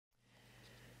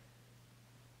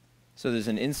So there's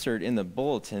an insert in the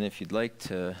bulletin if you'd like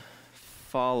to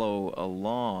follow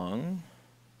along.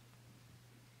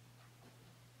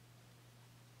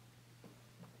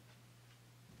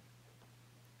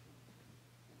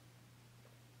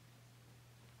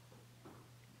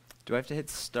 Do I have to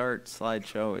hit start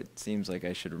slideshow? It seems like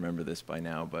I should remember this by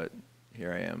now, but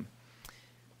here I am.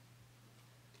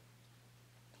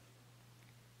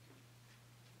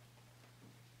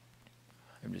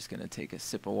 I'm just going to take a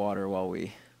sip of water while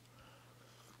we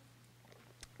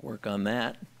work on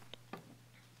that.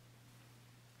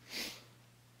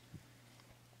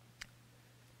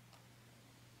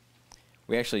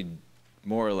 We actually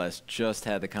more or less just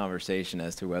had the conversation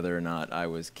as to whether or not I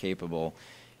was capable.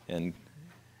 And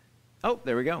oh,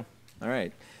 there we go. All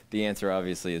right. The answer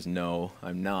obviously is no,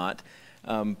 I'm not.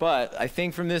 But I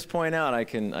think from this point out, I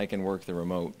can work the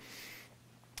remote.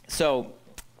 So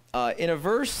in a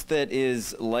verse that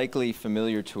is likely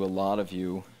familiar to a lot of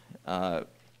you,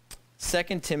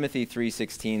 2 Timothy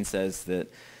 3:16 says that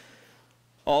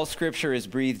all Scripture is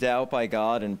breathed out by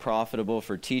God and profitable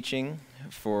for teaching,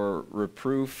 for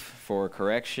reproof, for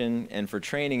correction, and for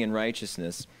training in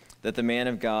righteousness, that the man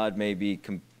of God may be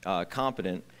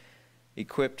competent,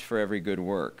 equipped for every good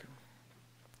work.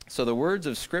 So the words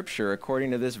of Scripture, according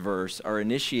to this verse, are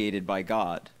initiated by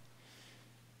God.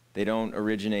 They don't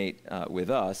originate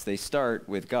with us. They start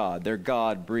with God. They're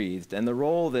God-breathed. And the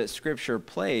role that Scripture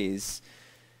plays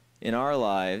in our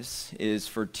lives is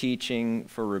for teaching,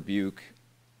 for rebuke,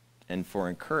 and for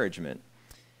encouragement.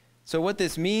 So what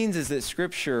this means is that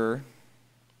Scripture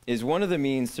is one of the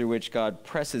means through which God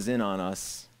presses in on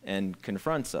us and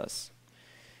confronts us.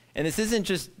 And this isn't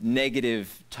just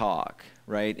negative talk,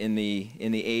 right? In the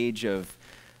age of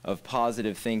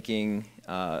positive thinking,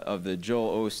 of the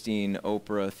Joel Osteen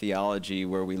Oprah theology,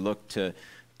 where we look to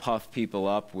puff people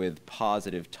up with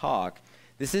positive talk,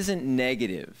 this isn't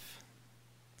negative.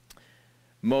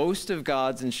 Most of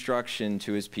God's instruction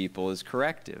to his people is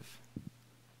corrective.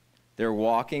 They're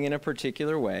walking in a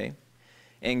particular way,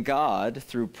 and God,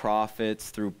 through prophets,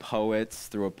 through poets,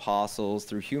 through apostles,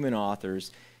 through human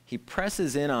authors, he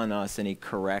presses in on us and he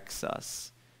corrects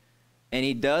us. And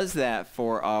he does that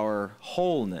for our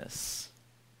wholeness.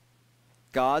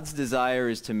 God's desire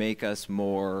is to make us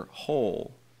more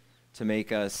whole, to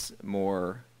make us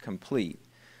more complete.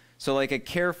 So like a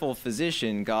careful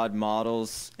physician, God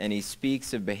models and he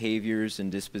speaks of behaviors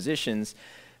and dispositions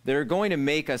that are going to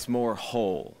make us more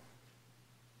whole.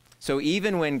 So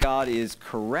even when God is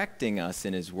correcting us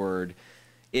in his word,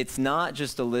 it's not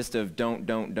just a list of don't,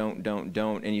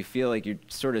 and you feel like you're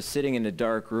sort of sitting in a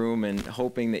dark room and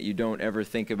hoping that you don't ever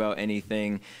think about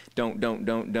anything. Don't.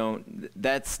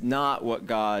 That's not what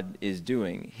God is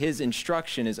doing. His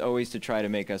instruction is always to try to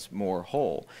make us more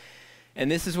whole. And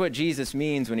this is what Jesus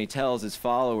means when he tells his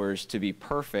followers to be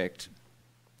perfect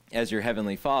as your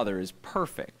heavenly Father is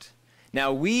perfect.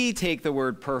 Now, we take the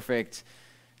word perfect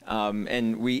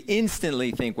and we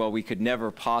instantly think, well, we could never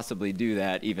possibly do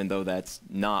that, even though that's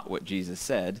not what Jesus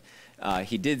said.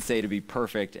 He did say to be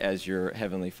perfect as your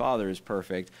heavenly Father is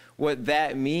perfect. What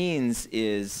that means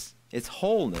is it's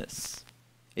wholeness.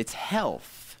 It's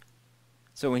health.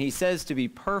 So when he says to be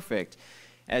perfect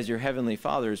as your heavenly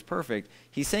Father is perfect,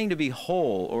 he's saying to be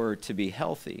whole or to be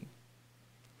healthy.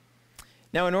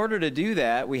 Now, in order to do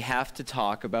that, we have to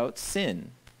talk about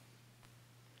sin.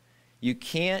 You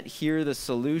can't hear the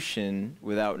solution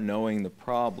without knowing the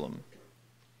problem.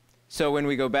 So when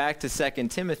we go back to 2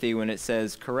 Timothy, when it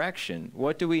says correction,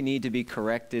 what do we need to be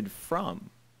corrected from?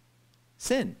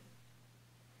 Sin.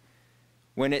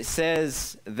 When it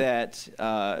says that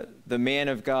the man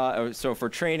of God, so for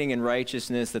training in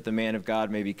righteousness, that the man of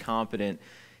God may be competent,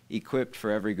 equipped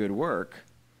for every good work,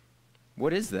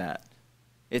 what is that?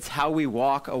 It's how we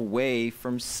walk away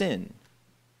from sin.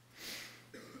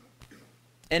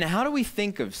 And how do we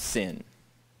think of sin?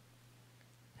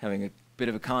 Having a bit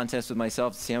of a contest with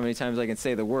myself to see how many times I can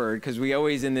say the word, because we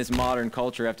always in this modern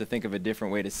culture have to think of a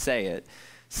different way to say it.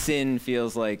 Sin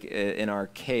feels like an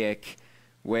archaic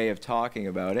way of talking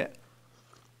about it.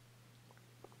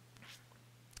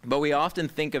 But we often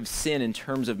think of sin in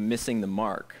terms of missing the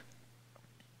mark.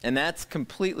 And that's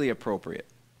completely appropriate.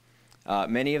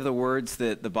 Many of the words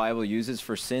that the Bible uses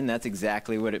for sin, that's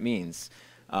exactly what it means.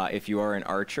 If you are an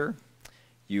archer,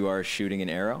 you are shooting an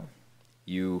arrow,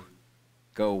 you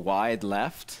go wide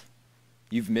left,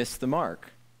 you've missed the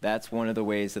mark. That's one of the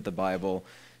ways that the Bible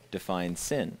defines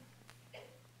sin.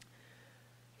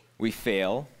 We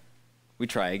fail, we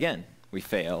try again. We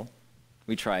fail,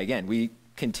 we try again. We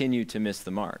continue to miss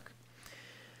the mark.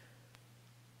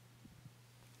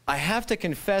 I have to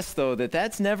confess, though, that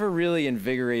that's never really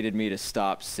invigorated me to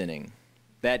stop sinning.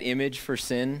 That image for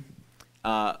sin,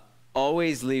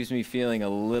 always leaves me feeling a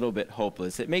little bit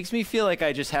hopeless. It makes me feel like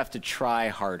I just have to try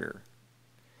harder.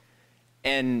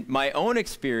 And my own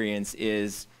experience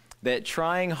is that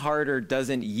trying harder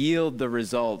doesn't yield the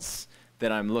results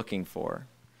that I'm looking for.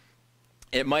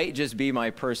 It might just be my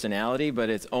personality, but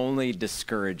it's only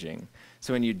discouraging.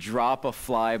 So when you drop a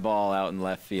fly ball out in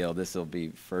left field, this will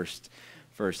be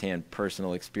firsthand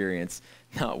personal experience,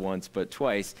 not once but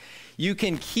twice. You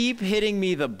can keep hitting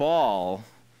me the ball,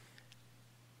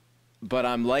 but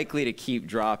I'm likely to keep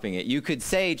dropping it. You could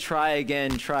say, try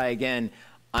again, try again.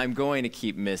 I'm going to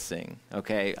keep missing,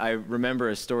 okay? I remember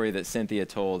a story that Cynthia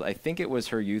told. I think it was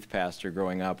her youth pastor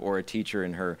growing up or a teacher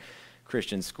in her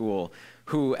Christian school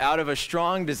who, out of a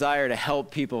strong desire to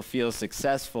help people feel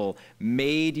successful,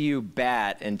 made you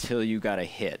bat until you got a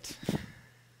hit.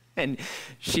 And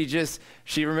she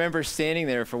remembers standing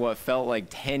there for what felt like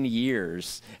 10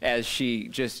 years as she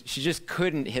just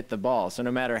couldn't hit the ball. So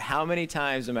no matter how many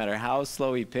times, no matter how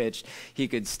slow he pitched, he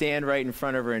could stand right in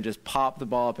front of her and just pop the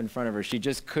ball up in front of her. She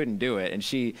just couldn't do it. And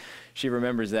she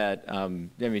remembers that. I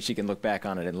mean, she can look back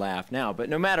on it and laugh now. But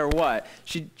no matter what,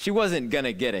 she wasn't going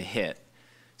to get a hit.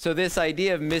 So this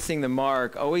idea of missing the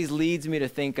mark always leads me to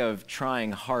think of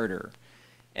trying harder.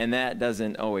 And that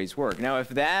doesn't always work. Now, if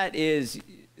that is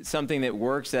something that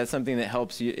works, that's something that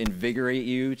helps you invigorate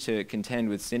you to contend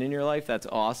with sin in your life, that's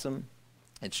awesome.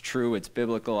 It's true, it's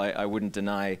biblical. I wouldn't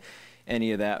deny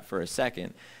any of that for a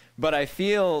second. But I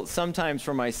feel sometimes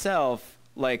for myself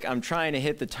like I'm trying to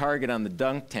hit the target on the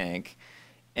dunk tank,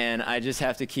 and I just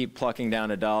have to keep plucking down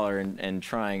 $1 and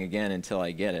trying again until I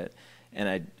get it.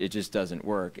 And it just doesn't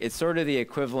work. It's sort of the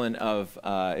equivalent of,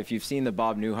 if you've seen the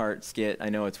Bob Newhart skit, I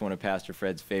know it's one of Pastor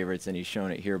Fred's favorites, and he's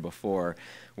shown it here before,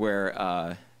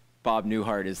 where Bob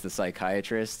Newhart is the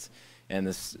psychiatrist, and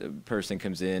this person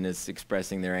comes in, is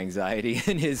expressing their anxiety,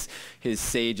 and his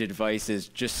sage advice is,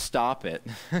 just stop it.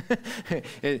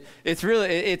 It's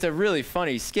a really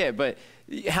funny skit, but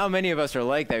how many of us are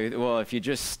like that? Well, if you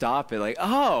just stop it, like,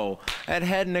 oh, that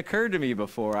hadn't occurred to me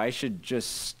before. I should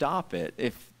just stop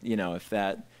it.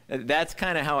 That's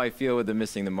kind of how I feel with the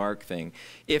missing the mark thing.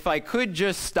 If I could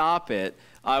just stop it,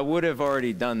 I would have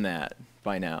already done that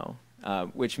by now,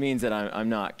 which means that I'm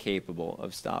not capable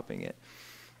of stopping it.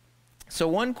 So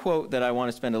one quote that I want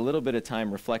to spend a little bit of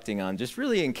time reflecting on just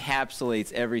really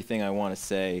encapsulates everything I want to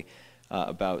say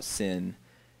about sin.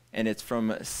 And it's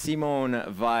from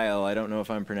Simone Weil. I don't know if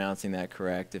I'm pronouncing that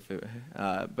correct.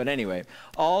 But anyway,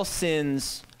 all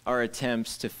sins are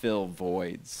attempts to fill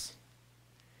voids.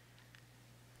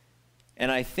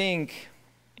 And I think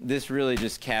this really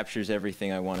just captures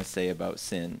everything I want to say about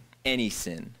sin. Any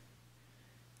sin.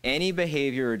 Any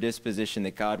behavior or disposition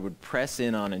that God would press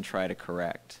in on and try to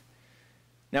correct.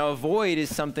 Now, a void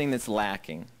is something that's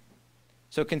lacking.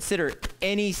 So consider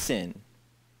any sin.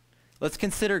 Let's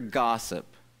consider gossip.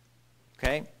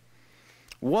 Okay?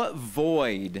 What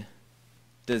void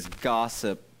does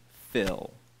gossip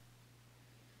fill?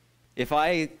 If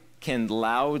I can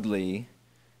loudly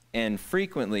and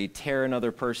frequently tear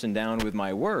another person down with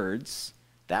my words,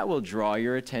 that will draw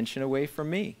your attention away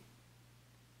from me.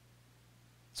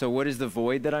 So what is the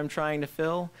void that I'm trying to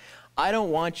fill? I don't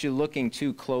want you looking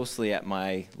too closely at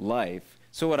my life.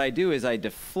 So what I do is I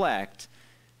deflect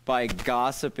by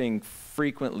gossiping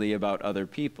frequently about other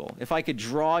people. If I could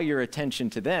draw your attention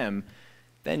to them,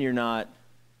 then you're not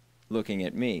looking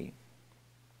at me.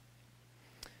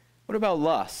 What about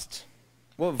lust?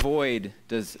 What void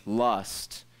does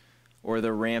lust or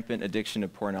the rampant addiction to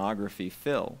pornography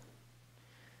fill?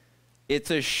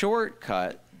 It's a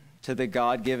shortcut to the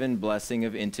God-given blessing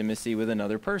of intimacy with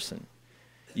another person.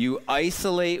 You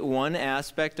isolate one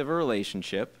aspect of a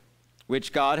relationship,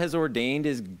 which God has ordained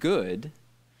is good.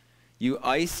 You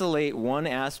isolate one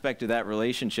aspect of that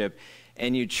relationship,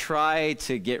 and you try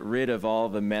to get rid of all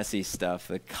the messy stuff,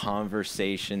 the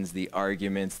conversations, the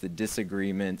arguments, the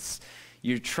disagreements.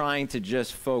 You're trying to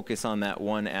just focus on that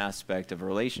one aspect of a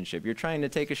relationship. You're trying to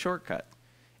take a shortcut.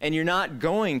 And you're not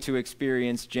going to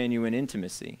experience genuine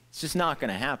intimacy. It's just not going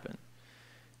to happen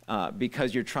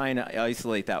because you're trying to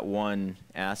isolate that one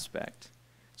aspect.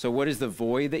 So what is the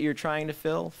void that you're trying to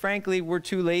fill? Frankly, we're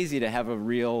too lazy to have a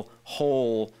real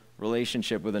whole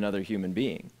relationship with another human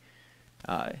being.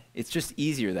 It's just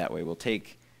easier that way. We'll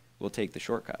take the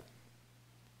shortcut.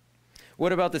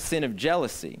 What about the sin of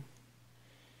jealousy?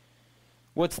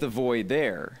 What's the void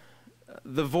there?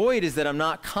 The void is that I'm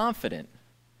not confident.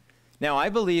 Now, I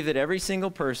believe that every single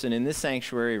person in this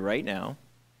sanctuary right now,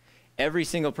 every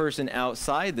single person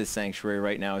outside this sanctuary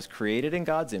right now is created in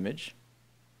God's image,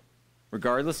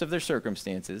 regardless of their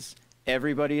circumstances.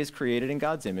 Everybody is created in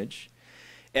God's image.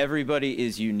 Everybody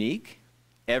is unique.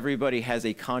 Everybody has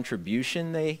a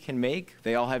contribution they can make.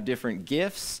 They all have different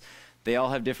gifts. They all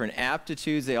have different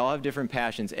aptitudes. They all have different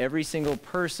passions. Every single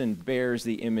person bears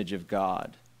the image of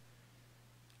God.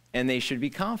 And they should be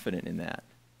confident in that.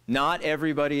 Not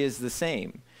everybody is the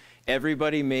same.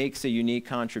 Everybody makes a unique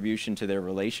contribution to their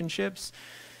relationships,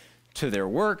 to their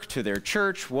work, to their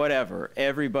church, whatever.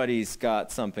 Everybody's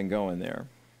got something going there.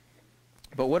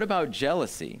 But what about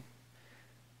jealousy?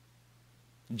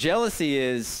 Jealousy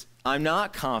is, I'm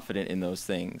not confident in those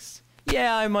things.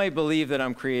 Yeah, I might believe that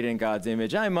I'm created in God's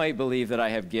image. I might believe that I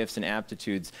have gifts and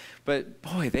aptitudes. But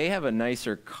boy, they have a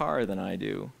nicer car than I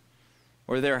do.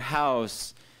 Or their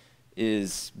house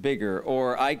is bigger.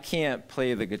 Or I can't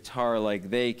play the guitar like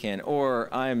they can. Or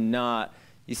I'm not.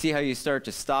 You see how you start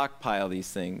to stockpile these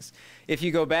things. If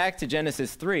you go back to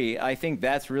Genesis 3, I think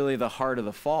that's really the heart of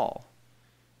the fall.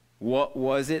 What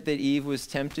was it that Eve was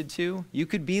tempted to? You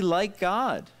could be like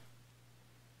God,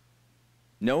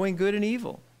 knowing good and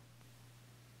evil.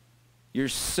 You're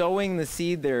sowing the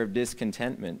seed there of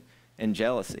discontentment and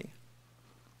jealousy.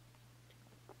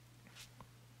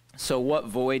 So what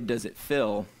void does it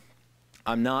fill?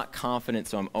 I'm not confident,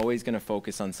 so I'm always going to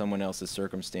focus on someone else's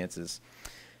circumstances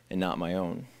and not my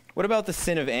own. What about the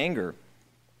sin of anger?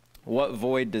 What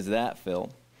void does that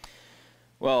fill?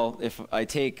 Well, if I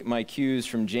take my cues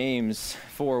from James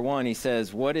 4:1, he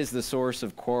says, "What is the source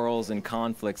of quarrels and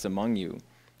conflicts among you?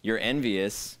 You're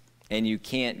envious and you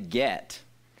can't get,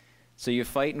 so you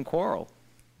fight and quarrel."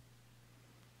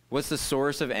 What's the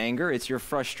source of anger? It's your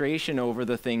frustration over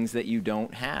the things that you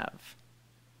don't have.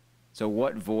 So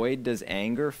what void does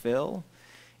anger fill?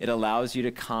 It allows you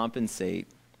to compensate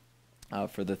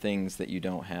for the things that you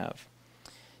don't have.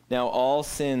 Now, all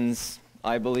sins,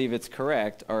 I believe it's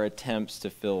correct, are attempts to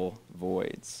fill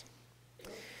voids.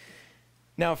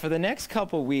 Now, for the next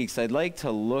couple weeks, I'd like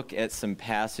to look at some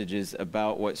passages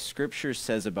about what Scripture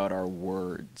says about our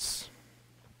words.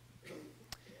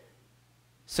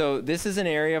 So this is an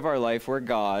area of our life where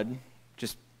God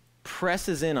just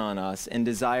presses in on us and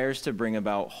desires to bring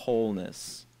about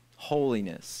wholeness,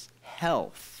 holiness,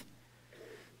 health,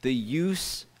 the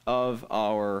use of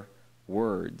our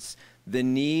words, the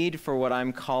need for what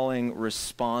I'm calling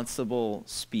responsible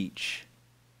speech.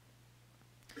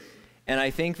 And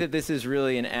I think that this is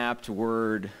really an apt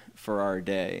word for our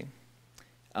day.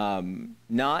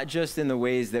 Not just in the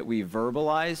ways that we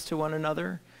verbalize to one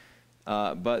another,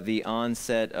 but the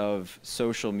onset of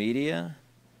social media,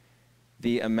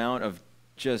 the amount of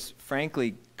just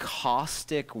frankly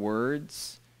caustic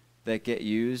words that get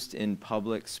used in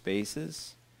public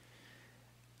spaces,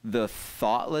 the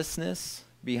thoughtlessness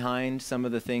behind some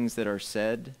of the things that are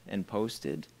said and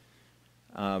posted.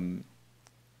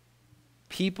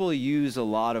 People use a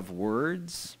lot of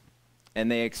words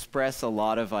and they express a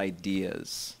lot of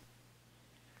ideas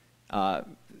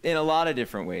in a lot of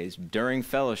different ways, during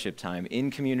fellowship time, in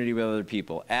community with other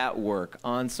people, at work,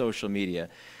 on social media.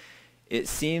 It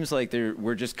seems like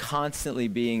we're just constantly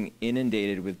being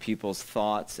inundated with people's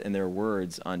thoughts and their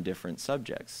words on different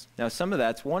subjects. Now, some of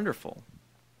that's wonderful.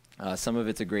 Some of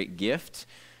it's a great gift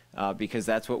because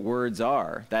that's what words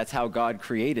are. That's how God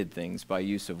created things, by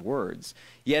use of words.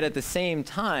 Yet at the same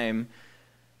time,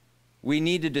 we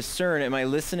need to discern, am I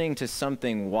listening to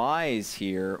something wise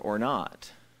here or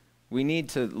not? We need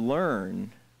to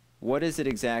learn what is it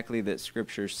exactly that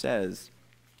Scripture says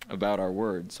about our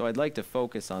words. So I'd like to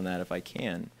focus on that if I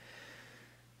can.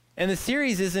 And the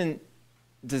series isn't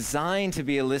designed to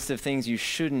be a list of things you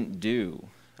shouldn't do.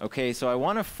 Okay, so I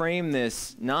want to frame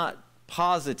this not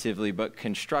positively but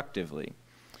constructively.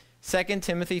 2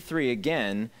 Timothy 3,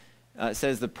 again,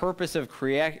 says the purpose of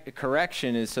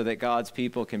correction is so that God's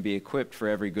people can be equipped for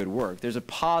every good work. There's a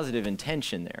positive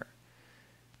intention there,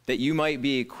 that you might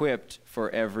be equipped for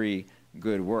every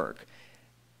good work.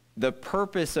 The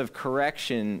purpose of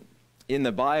correction in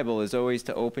the Bible is always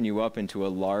to open you up into a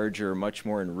larger, much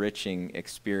more enriching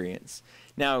experience.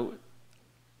 Now,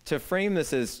 to frame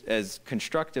this as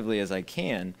constructively as I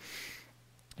can,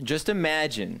 just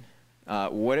imagine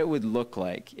what it would look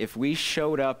like if we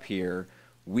showed up here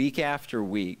week after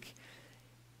week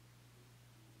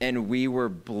and we were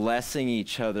blessing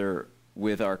each other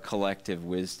with our collective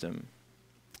wisdom.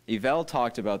 Yvelle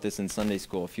talked about this in Sunday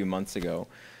school a few months ago,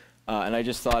 and I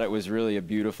just thought it was really a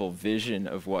beautiful vision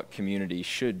of what community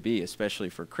should be, especially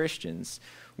for Christians,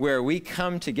 where we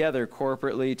come together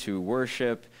corporately to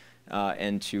worship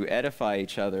and to edify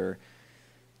each other.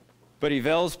 But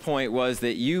Yvelle's point was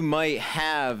that you might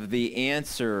have the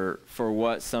answer for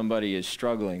what somebody is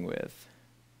struggling with.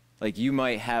 Like you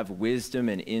might have wisdom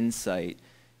and insight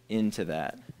into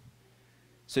that.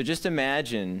 So just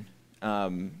imagine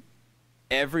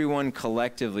everyone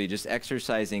collectively just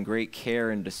exercising great care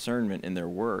and discernment in their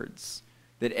words,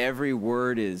 that every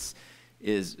word is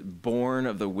born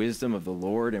of the wisdom of the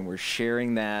Lord, and we're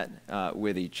sharing that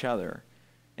with each other.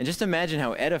 And just imagine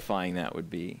how edifying that would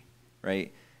be,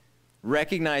 right?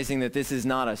 Recognizing that this is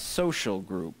not a social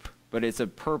group, but it's a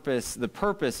purpose. The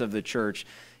purpose of the church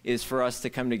is for us to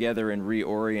come together and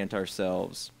reorient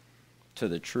ourselves to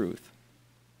the truth.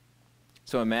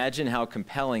 So imagine how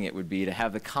compelling it would be to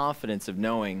have the confidence of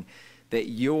knowing that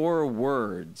your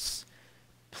words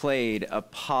played a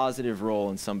positive role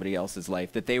in somebody else's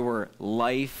life, that they were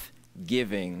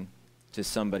life-giving to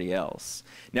somebody else.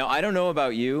 Now, I don't know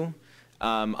about you.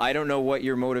 I don't know what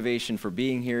your motivation for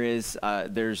being here is.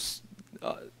 There's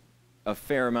a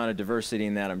fair amount of diversity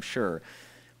in that, I'm sure.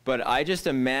 But I just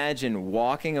imagine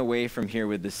walking away from here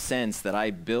with the sense that I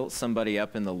built somebody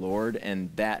up in the Lord, and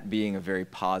that being a very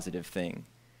positive thing.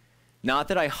 Not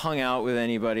that I hung out with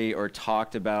anybody or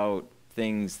talked about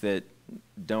things that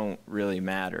don't really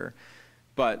matter,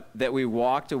 but that we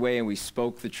walked away and we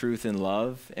spoke the truth in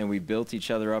love, and we built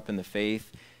each other up in the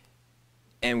faith,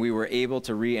 and we were able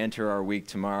to re-enter our week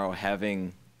tomorrow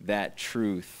having that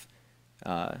truth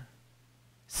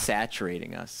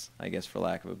saturating us, I guess, for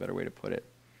lack of a better way to put it.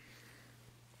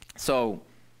 So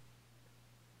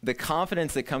the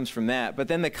confidence that comes from that, but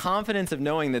then the confidence of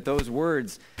knowing that those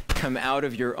words come out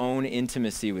of your own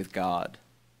intimacy with God.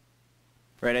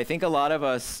 Right? I think a lot of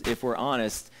us, if we're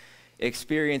honest,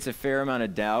 experience a fair amount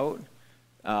of doubt,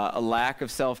 a lack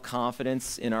of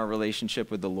self-confidence in our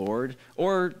relationship with the Lord,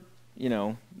 or,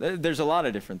 there's a lot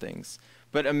of different things.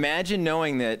 But imagine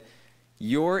knowing that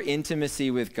your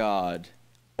intimacy with God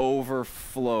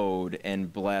overflowed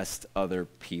and blessed other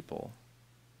people.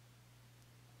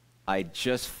 I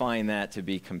just find that to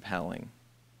be compelling.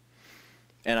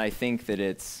 And I think that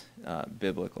it's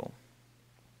biblical.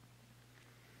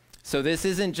 So this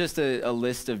isn't just a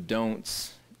list of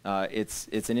don'ts.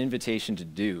 It's an invitation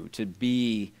to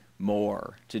be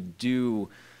more, to do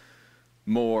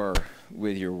more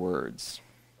with your words.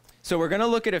 So we're going to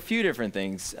look at a few different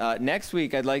things. Next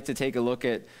week, I'd like to take a look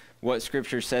at what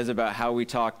Scripture says about how we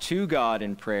talk to God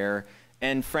in prayer,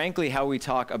 and frankly, how we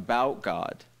talk about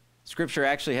God. Scripture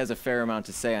actually has a fair amount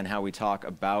to say on how we talk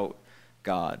about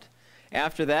God.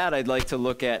 After that, I'd like to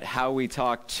look at how we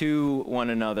talk to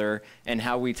one another and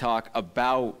how we talk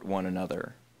about one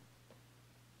another,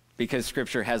 because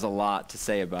Scripture has a lot to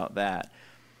say about that.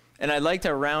 And I'd like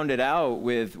to round it out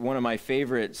with one of my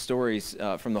favorite stories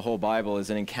from the whole Bible,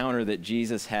 is an encounter that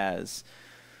Jesus has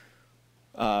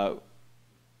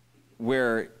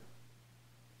where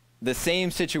the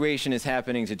same situation is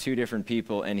happening to two different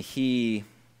people, and he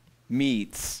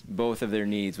meets both of their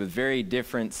needs with very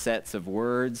different sets of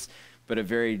words, but a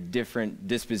very different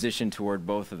disposition toward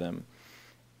both of them.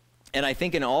 And I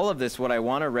think in all of this, what I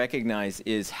want to recognize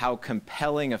is how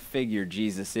compelling a figure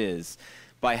Jesus is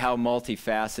by how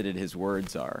multifaceted his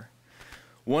words are.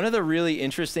 One of the really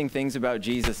interesting things about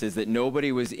Jesus is that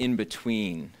nobody was in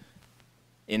between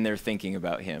in their thinking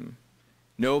about him.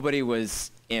 Nobody was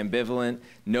ambivalent.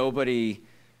 Nobody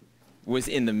was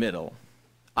in the middle.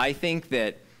 I think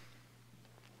that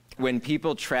when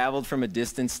people traveled from a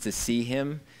distance to see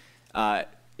him,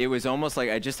 it was almost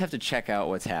like, I just have to check out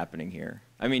what's happening here.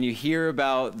 I mean, you hear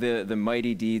about the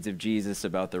mighty deeds of Jesus,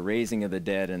 about the raising of the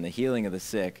dead and the healing of the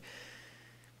sick,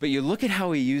 but you look at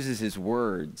how he uses his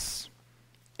words,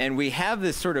 and we have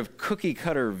this sort of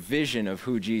cookie-cutter vision of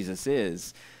who Jesus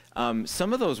is.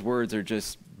 Some of those words are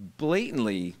just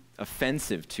blatantly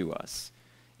offensive to us.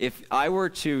 If I were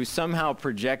to somehow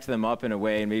project them up in a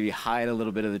way and maybe hide a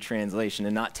little bit of the translation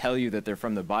and not tell you that they're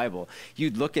from the Bible,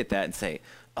 you'd look at that and say,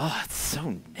 oh, it's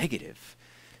so negative.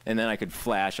 And then I could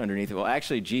flash underneath it, well,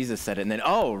 actually, Jesus said it. And then,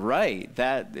 oh, right,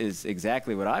 that is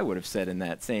exactly what I would have said in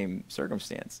that same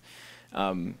circumstance.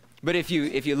 But if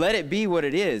you let it be what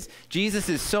it is, Jesus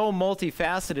is so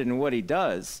multifaceted in what he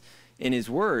does in his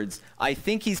words, I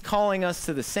think he's calling us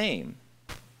to the same.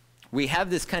 We have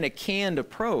this kind of canned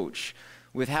approach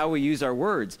with how we use our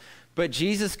words, but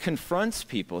Jesus confronts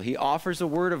people. He offers a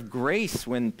word of grace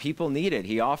when people need it.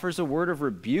 He offers a word of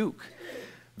rebuke,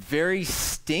 very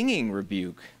stinging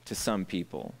rebuke to some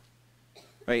people,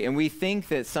 right? And we think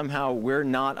that somehow we're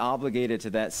not obligated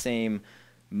to that same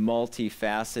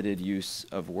multifaceted use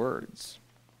of words.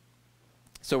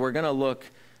 So we're going to look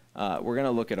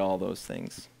at all those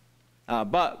things.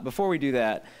 But before we do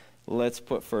that, let's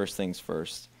put first things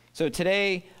first. So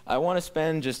today, I want to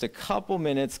spend just a couple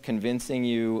minutes convincing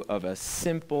you of a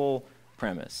simple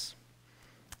premise.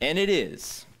 And it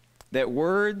is that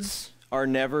words are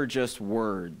never just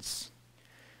words.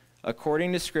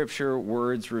 According to Scripture,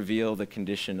 words reveal the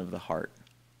condition of the heart.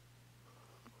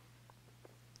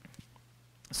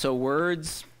 So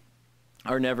words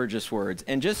are never just words.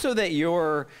 And just so that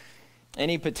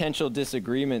any potential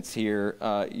disagreements here,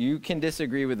 you can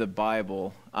disagree with the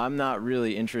Bible. I'm not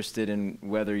really interested in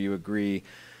whether you agree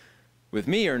with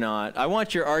me or not. I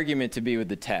want your argument to be with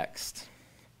the text.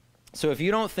 So if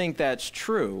you don't think that's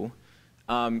true,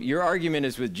 your argument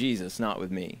is with Jesus, not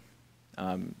with me.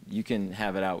 You can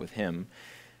have it out with him.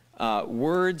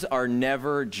 Words are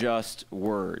never just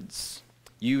words.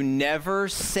 You never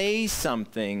say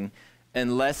something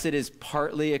unless it is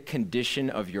partly a condition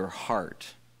of your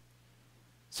heart.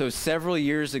 So several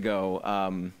years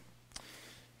ago,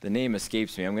 the name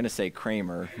escapes me. I'm going to say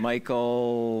Kramer.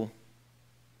 Michael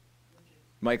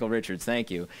Richards,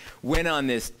 thank you. Went on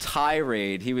this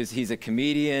tirade. He's a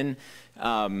comedian,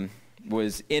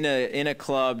 was in a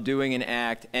club doing an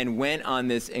act, and went on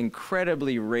this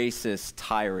incredibly racist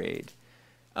tirade.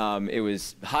 It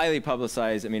was highly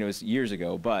publicized. I mean, it was years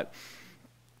ago, but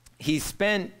he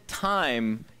spent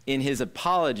time in his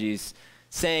apologies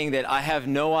saying that I have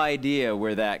no idea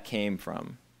where that came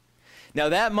from. Now,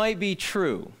 that might be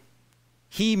true.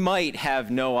 He might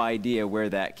have no idea where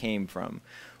that came from.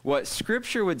 What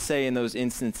Scripture would say in those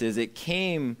instances, it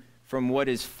came from what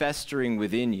is festering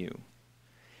within you.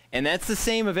 And that's the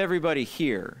same of everybody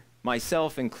here,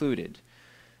 myself included.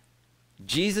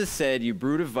 Jesus said, "You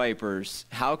brood of vipers,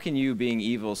 how can you, being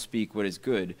evil, speak what is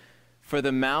good? For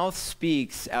the mouth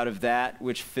speaks out of that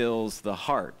which fills the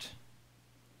heart."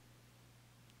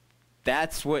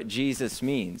 That's what Jesus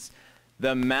means.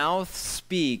 The mouth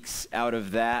speaks out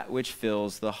of that which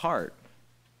fills the heart.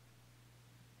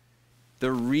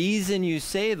 The reason you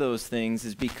say those things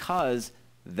is because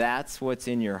that's what's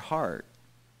in your heart.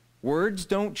 Words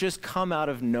don't just come out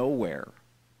of nowhere.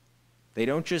 They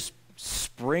don't just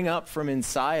spring up from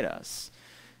inside us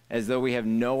as though we have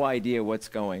no idea what's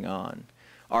going on.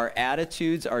 Our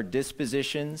attitudes, our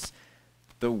dispositions,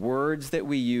 the words that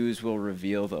we use will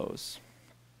reveal those.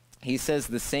 He says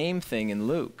the same thing in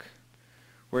Luke,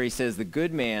 where he says, "The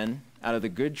good man, out of the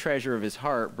good treasure of his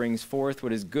heart, brings forth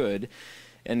what is good,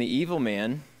 and the evil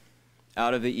man,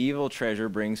 out of the evil treasure,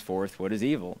 brings forth what is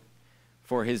evil.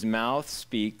 For his mouth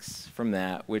speaks from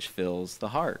that which fills the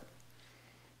heart."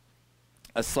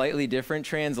 A slightly different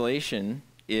translation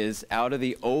is, "Out of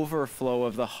the overflow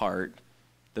of the heart,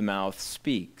 the mouth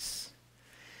speaks."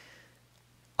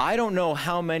 I don't know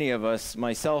how many of us,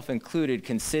 myself included,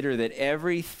 consider that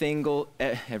every single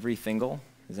thing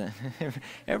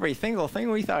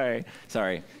we thought.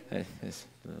 Sorry, that's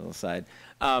a little side.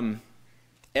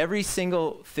 Every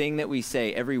single thing that we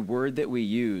say, every word that we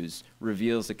use,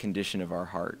 reveals the condition of our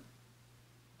heart.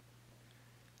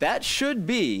 That should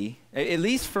be, at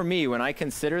least for me, when I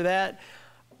consider that,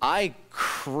 I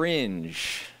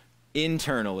cringe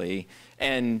internally,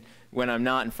 and when I'm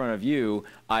not in front of you,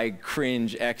 I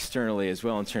cringe externally as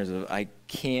well in terms of I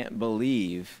can't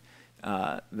believe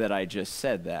that I just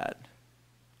said that.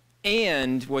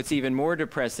 And what's even more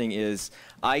depressing is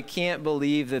I can't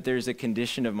believe that there's a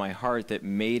condition of my heart that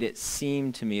made it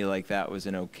seem to me like that was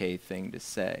an okay thing to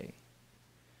say.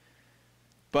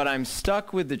 But I'm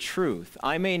stuck with the truth.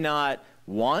 I may not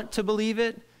want to believe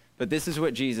it, but this is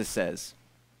what Jesus says.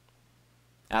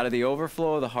 Out of the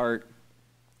overflow of the heart,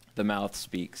 the mouth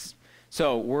speaks.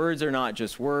 So words are not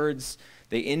just words.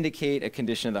 They indicate a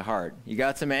condition of the heart. You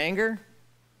got some anger?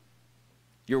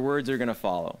 Your words are going to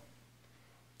follow.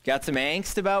 Got some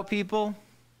angst about people?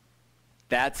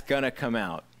 That's going to come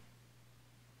out.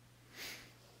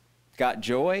 Got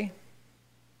joy?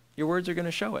 Your words are going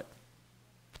to show it.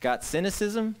 Got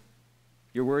cynicism?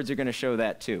 Your words are going to show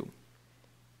that too.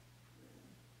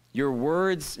 Your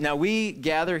words, now we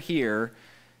gather here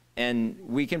and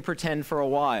we can pretend for a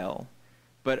while,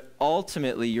 but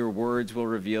ultimately your words will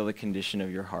reveal the condition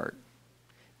of your heart.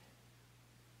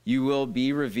 You will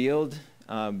be revealed,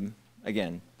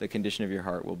 again, the condition of your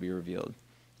heart will be revealed.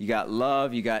 You got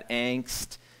love, you got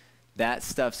angst, that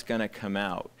stuff's going to come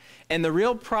out. And the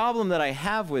real problem that I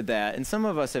have with that, and some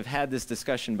of us have had this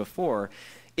discussion before,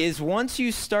 is once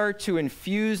you start to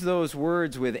infuse those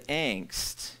words with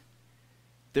angst,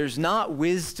 there's not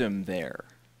wisdom there.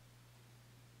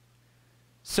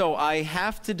 So I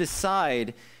have to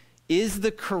decide, is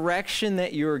the correction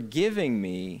that you're giving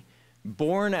me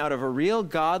born out of a real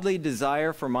godly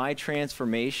desire for my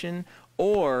transformation,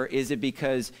 or is it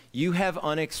because you have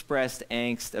unexpressed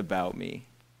angst about me?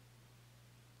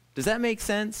 Does that make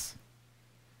sense?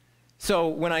 So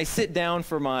when I sit down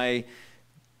for my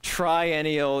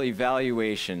triennial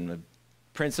evaluation, the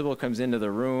principal comes into the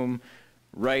room,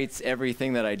 writes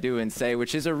everything that I do and say,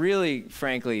 which is a really,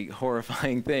 frankly,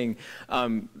 horrifying thing,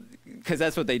 because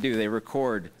that's what they do. They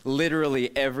record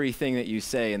literally everything that you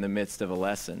say in the midst of a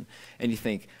lesson. And you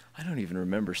think, I don't even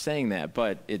remember saying that,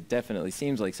 but it definitely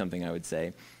seems like something I would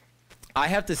say. I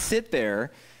have to sit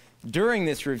there during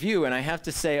this review and I have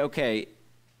to say, okay,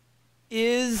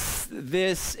 is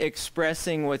this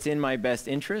expressing what's in my best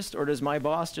interest, or does my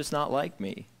boss just not like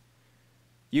me?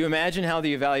 You imagine how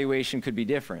the evaluation could be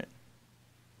different.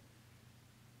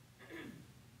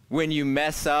 When you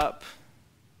mess up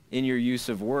in your use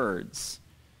of words,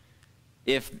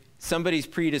 if somebody's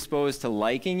predisposed to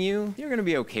liking you, you're going to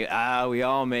be okay. We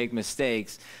all make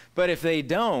mistakes. But if they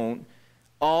don't,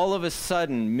 all of a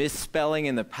sudden, misspelling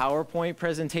in the PowerPoint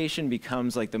presentation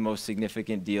becomes like the most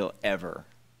significant deal ever.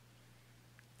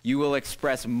 You will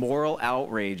express moral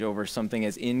outrage over something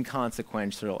as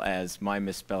inconsequential as my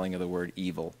misspelling of the word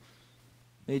evil.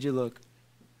 Made you look.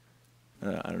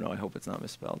 I don't know, I hope it's not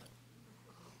misspelled.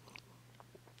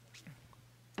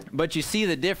 But you see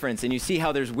the difference, and you see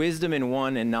how there's wisdom in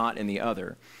one and not in the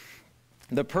other.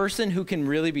 The person who can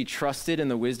really be trusted in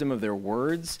the wisdom of their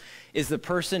words is the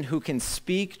person who can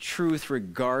speak truth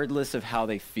regardless of how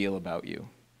they feel about you.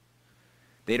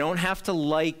 They don't have to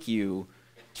like you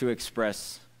to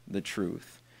express the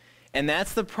truth. And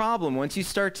that's the problem. Once you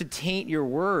start to taint your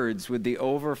words with the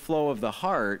overflow of the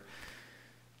heart,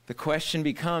 the question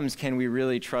becomes, can we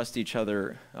really trust each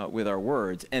other with our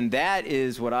words? And that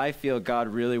is what I feel God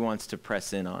really wants to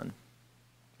press in on.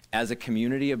 As a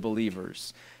community of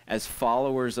believers, as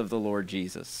followers of the Lord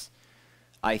Jesus,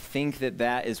 I think that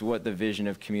that is what the vision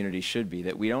of community should be,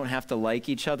 that we don't have to like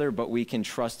each other, but we can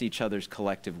trust each other's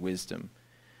collective wisdom.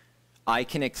 I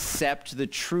can accept the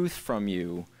truth from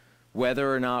you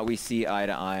whether or not we see eye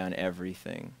to eye on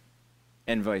everything,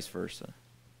 and vice versa.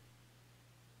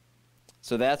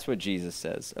 So that's what Jesus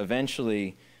says.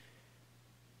 Eventually,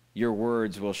 your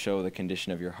words will show the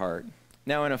condition of your heart.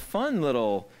 Now, in a fun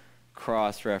little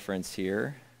cross-reference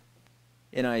here,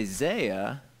 in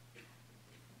Isaiah,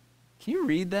 can you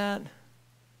read that?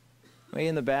 Way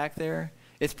in the back there?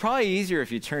 It's probably easier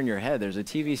if you turn your head. There's a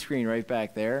TV screen right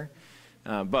back there.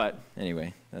 But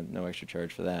anyway, no extra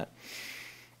charge for that.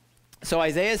 So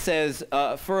Isaiah says,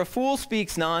 for a fool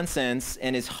speaks nonsense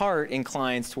and his heart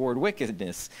inclines toward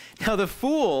wickedness. Now the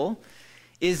fool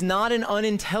is not an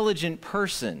unintelligent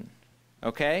person,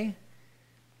 okay?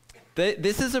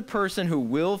 This is a person who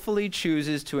willfully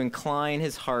chooses to incline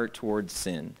his heart towards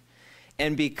sin.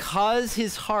 And because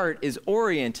his heart is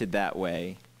oriented that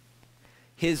way,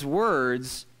 his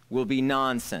words will be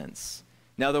nonsense.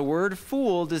 Now the word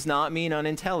fool does not mean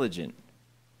unintelligent.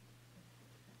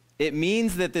 It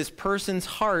means that this person's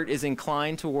heart is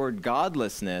inclined toward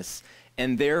godlessness,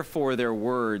 and therefore their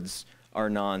words are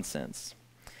nonsense.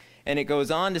 And it goes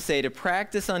on to say, to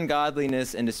practice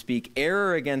ungodliness and to speak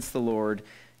error against the Lord,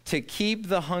 to keep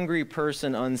the hungry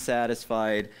person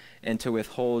unsatisfied, and to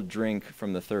withhold drink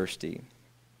from the thirsty.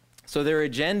 So their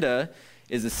agenda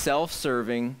is a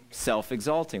self-serving,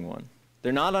 self-exalting one.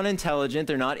 They're not unintelligent,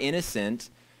 they're not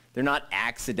innocent, they're not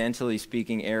accidentally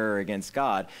speaking error against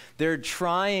God. They're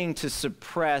trying to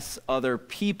suppress other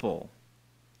people.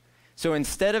 So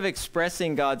instead of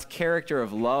expressing God's character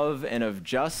of love and of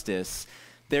justice,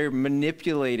 they're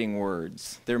manipulating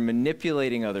words. They're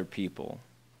manipulating other people,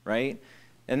 right?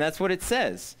 And that's what it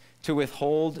says, to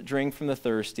withhold drink from the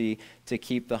thirsty, to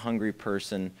keep the hungry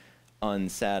person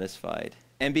unsatisfied.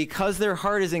 And because their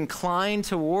heart is inclined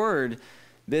toward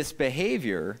this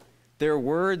behavior, their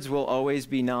words will always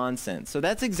be nonsense. So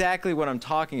that's exactly what I'm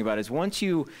talking about, is once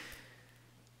you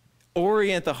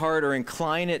orient the heart or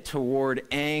incline it toward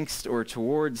angst or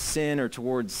towards sin or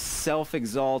towards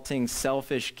self-exalting,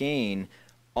 selfish gain,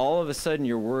 all of a sudden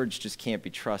your words just can't be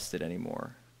trusted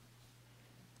anymore.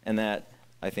 And that,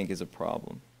 I think, is a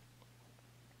problem.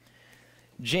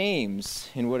 James,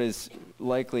 in what is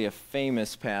likely a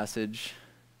famous passage,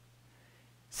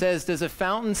 says, does a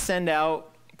fountain send out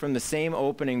from the same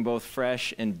opening both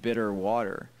fresh and bitter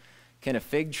water? Can a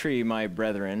fig tree, my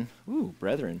brethren,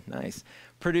 nice,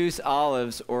 produce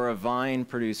olives, or a vine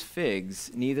produce figs?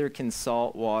 Neither can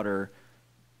salt water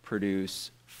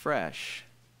produce fresh.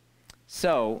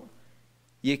 So,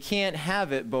 you can't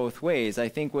have it both ways. I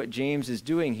think what James is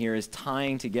doing here is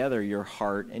tying together your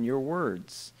heart and your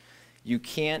words. You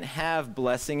can't have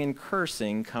blessing and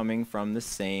cursing coming from the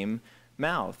same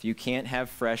mouth. You can't have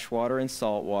fresh water and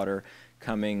salt water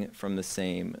coming from the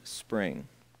same spring.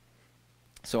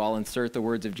 So I'll insert the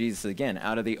words of Jesus again.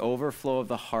 Out of the overflow of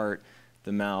the heart,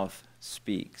 the mouth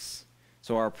speaks.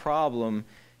 So our problem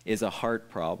is a heart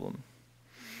problem.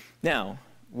 Now,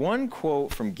 one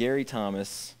quote from Gary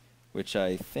Thomas which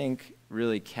I think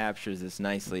really captures this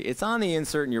nicely. It's on the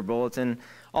insert in your bulletin.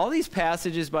 All these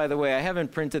passages, by the way, I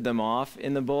haven't printed them off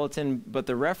in the bulletin, but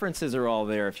the references are all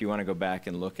there if you want to go back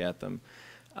and look at them.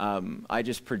 I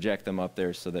just project them up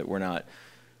there so that we're not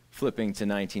flipping to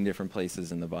 19 different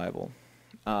places in the Bible.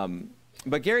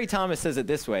 But Gary Thomas says it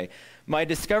this way: my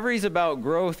discoveries about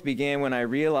growth began when I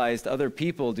realized other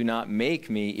people do not make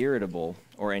me irritable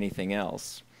or anything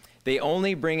else. They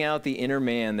only bring out the inner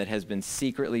man that has been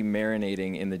secretly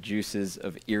marinating in the juices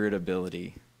of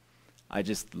irritability. I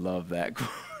just love that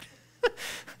quote.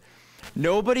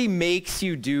 Nobody makes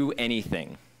you do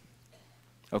anything.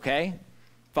 Okay?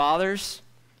 Fathers,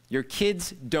 your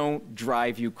kids don't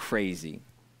drive you crazy.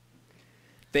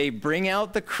 They bring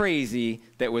out the crazy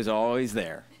that was always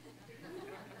there.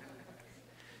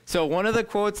 So one of the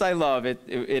quotes I love,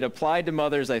 it applied to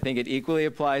mothers. I think it equally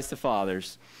applies to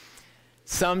fathers.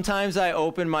 Sometimes I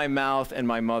open my mouth and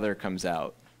my mother comes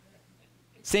out.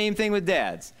 Same thing with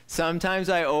dads. Sometimes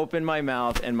I open my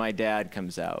mouth and my dad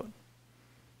comes out.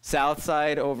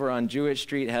 Southside over on Jewett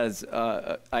Street has,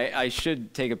 I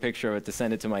should take a picture of it to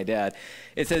send it to my dad.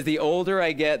 It says, the older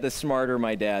I get, the smarter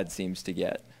my dad seems to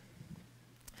get.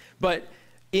 But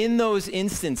in those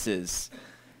instances,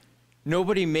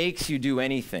 nobody makes you do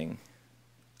anything.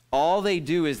 All they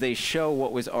do is they show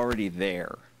what was already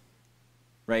there,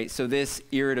 right? So this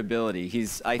irritability,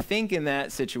 I think in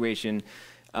that situation,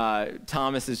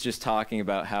 Thomas is just talking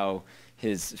about how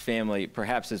his family,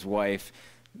 perhaps his wife,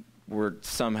 were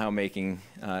somehow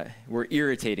were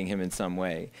irritating him in some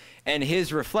way. And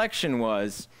his reflection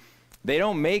was, they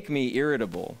don't make me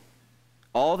irritable.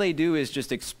 All they do is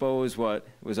just expose what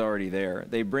was already there.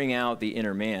 They bring out the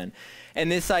inner man. And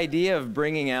this idea of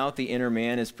bringing out the inner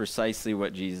man is precisely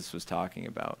what Jesus was talking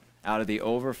about. Out of the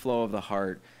overflow of the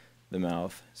heart, the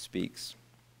mouth speaks.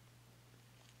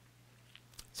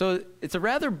 So it's a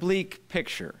rather bleak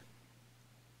picture,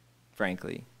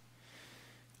 frankly.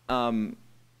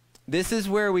 This is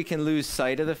where we can lose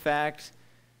sight of the fact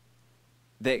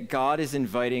that God is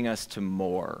inviting us to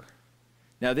more.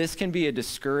 Now, this can be a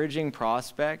discouraging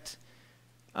prospect,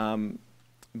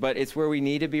 but it's where we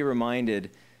need to be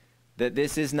reminded that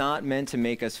this is not meant to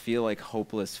make us feel like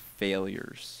hopeless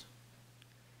failures.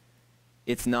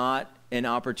 It's not an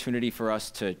opportunity for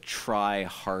us to try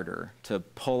harder, to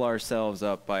pull ourselves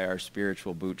up by our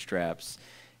spiritual bootstraps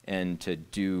and to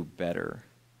do better.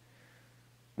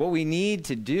 What we need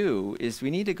to do is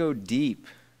we need to go deep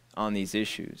on these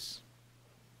issues.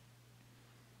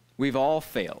 We've all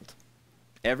failed.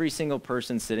 Every single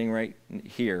person sitting right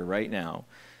here, right now,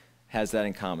 has that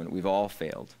in common. We've all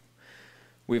failed.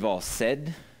 We've all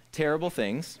said terrible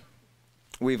things.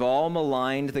 We've all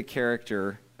maligned the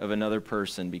character of another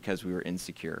person because we were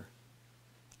insecure.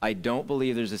 I don't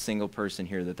believe there's a single person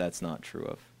here that that's not true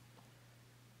of.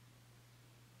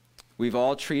 We've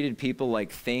all treated people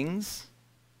like things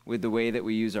with the way that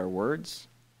we use our words.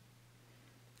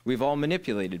 We've all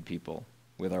manipulated people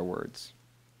with our words.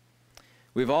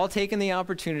 We've all taken the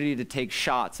opportunity to take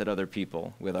shots at other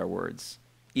people with our words,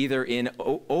 either in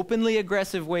openly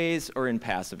aggressive ways or in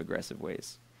passive-aggressive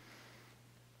ways.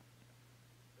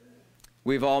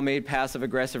 We've all made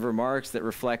passive-aggressive remarks that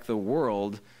reflect the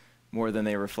world more than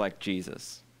they reflect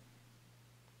Jesus.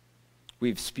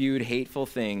 We've spewed hateful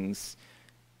things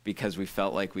because we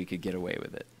felt like we could get away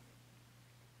with it.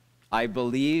 I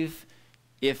believe,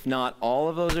 if not all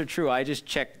of those are true, I just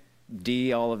checked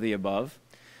D, all of the above.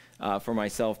 For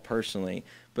myself personally,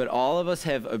 but all of us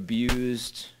have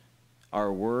abused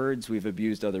our words. We've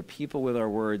abused other people with our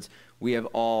words. We have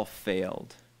all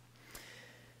failed.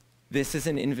 This is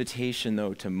an invitation,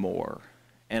 though, to more.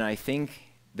 And I think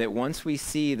that once we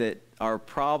see that our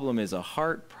problem is a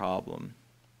heart problem,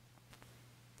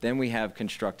 then we have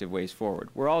constructive ways forward.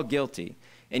 We're all guilty.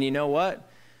 And you know what?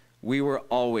 We were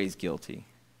always guilty.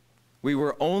 We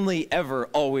were only ever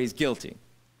always guilty.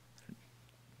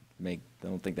 I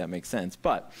don't think that makes sense.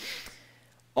 But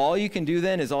all you can do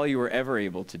then is all you were ever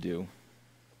able to do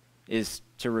is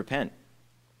to repent,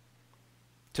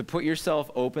 to put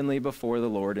yourself openly before the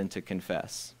Lord and to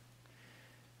confess,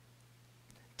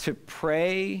 to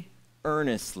pray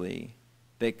earnestly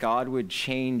that God would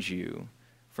change you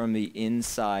from the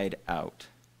inside out,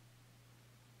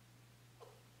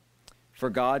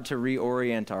 for God to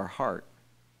reorient our heart.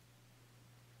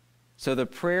 So the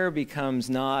prayer becomes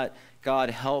not,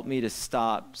 God, help me to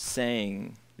stop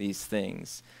saying these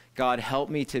things. God,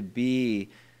 help me to be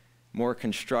more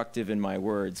constructive in my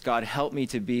words. God, help me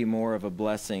to be more of a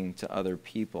blessing to other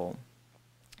people.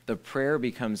 The prayer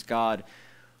becomes, God,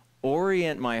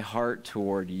 orient my heart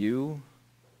toward you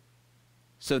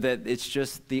so that it's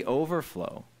just the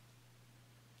overflow.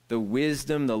 the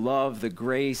wisdom, the love, the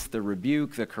grace, the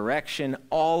rebuke, the correction,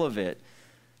 all of it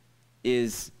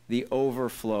is the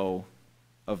overflow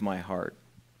of my heart.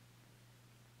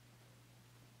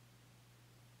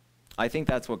 I think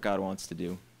that's what God wants to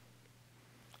do.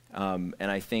 And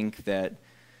I think that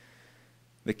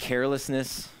the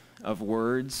carelessness of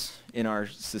words in our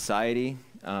society,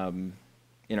 in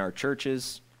our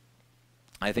churches,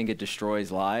 I think it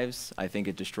destroys lives. I think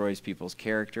it destroys people's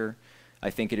character. I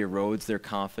think it erodes their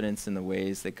confidence in the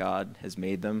ways that God has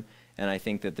made them. And I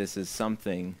think that this is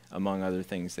something, among other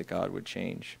things, that God would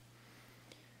change.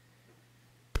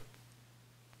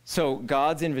 So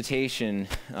God's invitation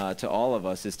to all of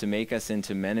us is to make us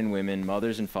into men and women,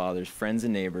 mothers and fathers, friends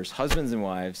and neighbors, husbands and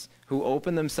wives, who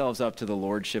open themselves up to the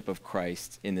lordship of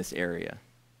Christ in this area.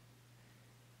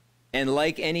 And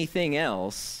like anything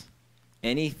else,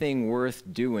 anything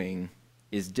worth doing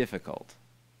is difficult.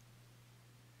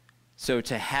 So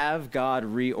to have God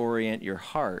reorient your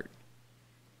heart,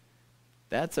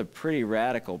 that's a pretty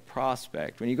radical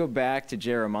prospect. When you go back to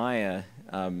Jeremiah,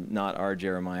 not our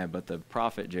Jeremiah, but the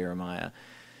prophet Jeremiah,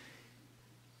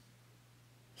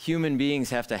 human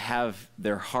beings have to have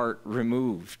their heart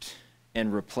removed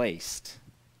and replaced.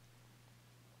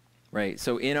 Right?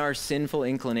 So in our sinful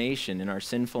inclination, in our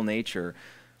sinful nature,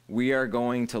 we are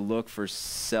going to look for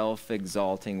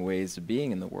self-exalting ways of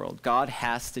being in the world. God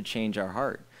has to change our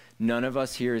heart. None of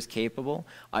us here is capable.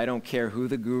 I don't care who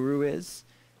the guru is.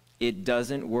 It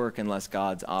doesn't work unless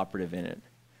God's operative in it.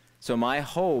 So my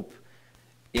hope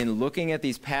in looking at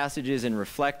these passages and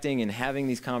reflecting and having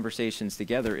these conversations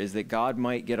together is that God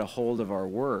might get a hold of our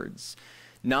words.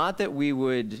 Not that we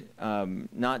would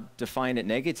not define it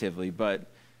negatively,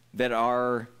 but that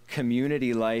our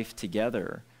community life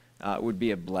together would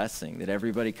be a blessing, that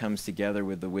everybody comes together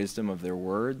with the wisdom of their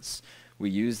words. We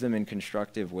use them in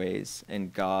constructive ways,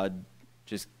 and God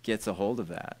just gets a hold of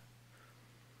that.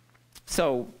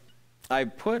 So I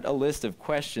put a list of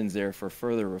questions there for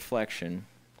further reflection.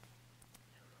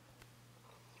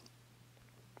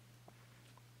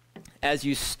 As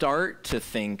you start to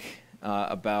think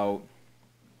about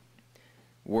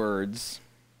words,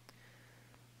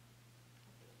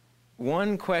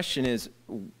 one question is,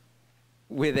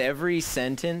 with every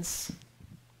sentence,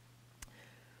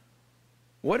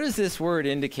 what does this word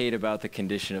indicate about the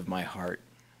condition of my heart?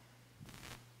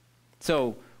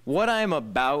 So what I'm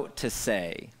about to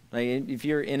say, like if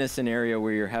you're in a scenario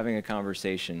where you're having a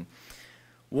conversation,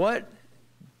 what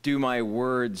do my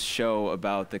words show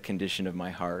about the condition of my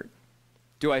heart?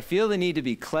 Do I feel the need to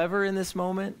be clever in this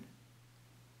moment?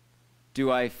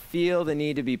 Do I feel the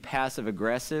need to be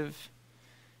passive-aggressive?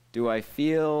 Do I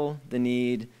feel the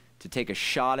need to take a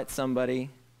shot at somebody?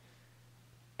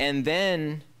 And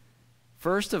then,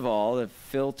 first of all, the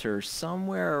filter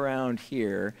somewhere around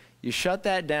here, you shut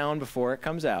that down before it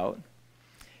comes out.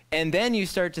 And then you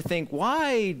start to think,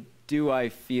 why do I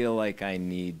feel like I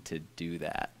need to do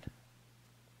that?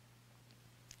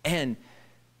 And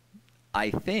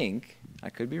I think, I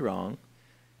could be wrong,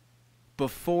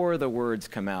 before the words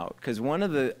come out. Because one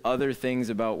of the other things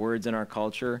about words in our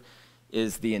culture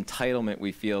is the entitlement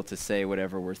we feel to say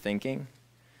whatever we're thinking.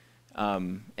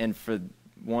 And for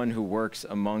one who works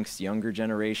amongst younger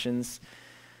generations,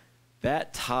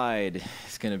 that tide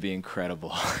is going to be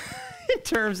incredible in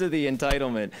terms of the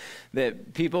entitlement,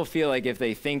 that people feel like if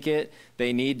they think it,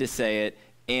 they need to say it,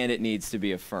 and it needs to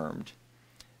be affirmed.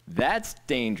 That's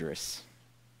dangerous.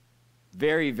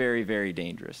 Very, very, very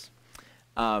dangerous.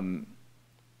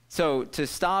 So to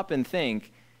stop and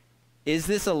think, is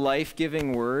this a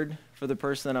life-giving word for the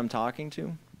person that I'm talking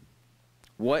to?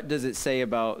 What does it say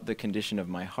about the condition of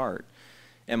my heart?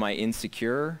 Am I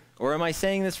insecure? Or am I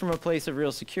saying this from a place of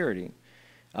real security?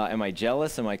 Am I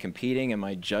jealous? Am I competing? Am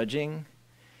I judging?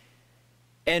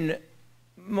 And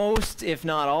most, if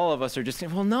not all of us, are just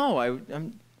saying, well, no,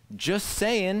 I'm just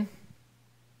saying.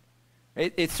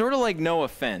 It's sort of like no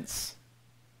offense.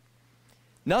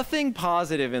 Nothing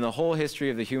positive in the whole history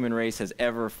of the human race has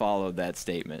ever followed that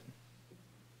statement.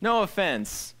 No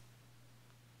offense,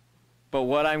 but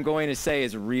what I'm going to say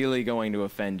is really going to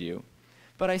offend you.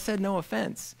 But I said no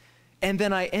offense. And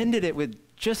then I ended it with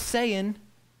just saying,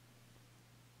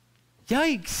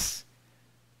 yikes.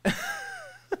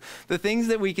 The things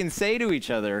that we can say to each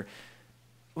other,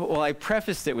 well, I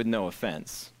prefaced it with no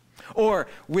offense. Or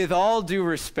with all due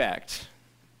respect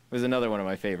was another one of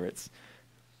my favorites,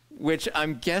 which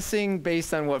I'm guessing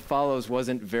based on what follows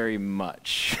wasn't very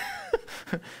much.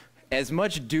 As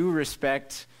much due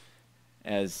respect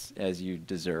as you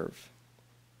deserve.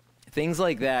 Things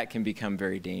like that can become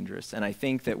very dangerous. And I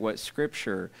think that what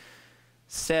Scripture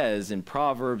says in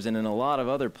Proverbs and in a lot of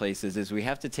other places is we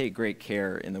have to take great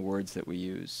care in the words that we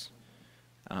use.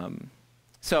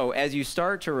 So as you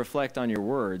start to reflect on your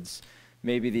words,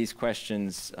 maybe these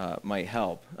questions might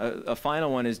help. A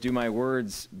final one is, do my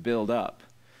words build up?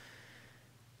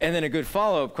 And then a good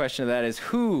follow-up question to that is,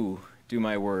 who do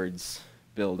my words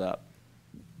build up?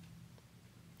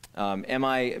 Am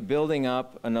I building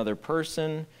up another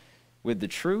person with the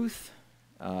truth?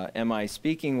 Am I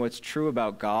speaking what's true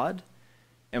about God?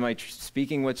 Am I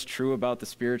speaking what's true about the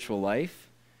spiritual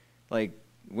life? Like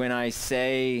when I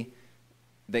say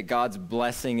that God's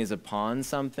blessing is upon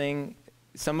something,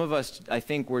 some of us, I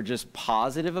think, we're just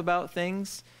positive about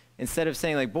things instead of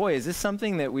saying, like, boy, is this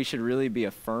something that we should really be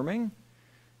affirming?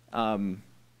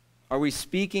 Are we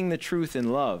speaking the truth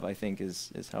in love, I think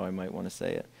is how I might want to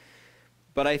say it.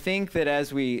 But I think that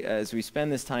as we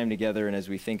spend this time together and as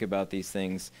we think about these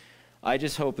things, I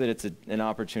just hope that it's an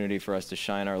opportunity for us to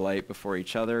shine our light before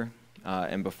each other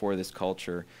and before this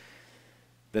culture,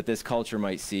 that this culture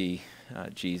might see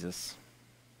Jesus.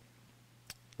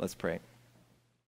 Let's pray.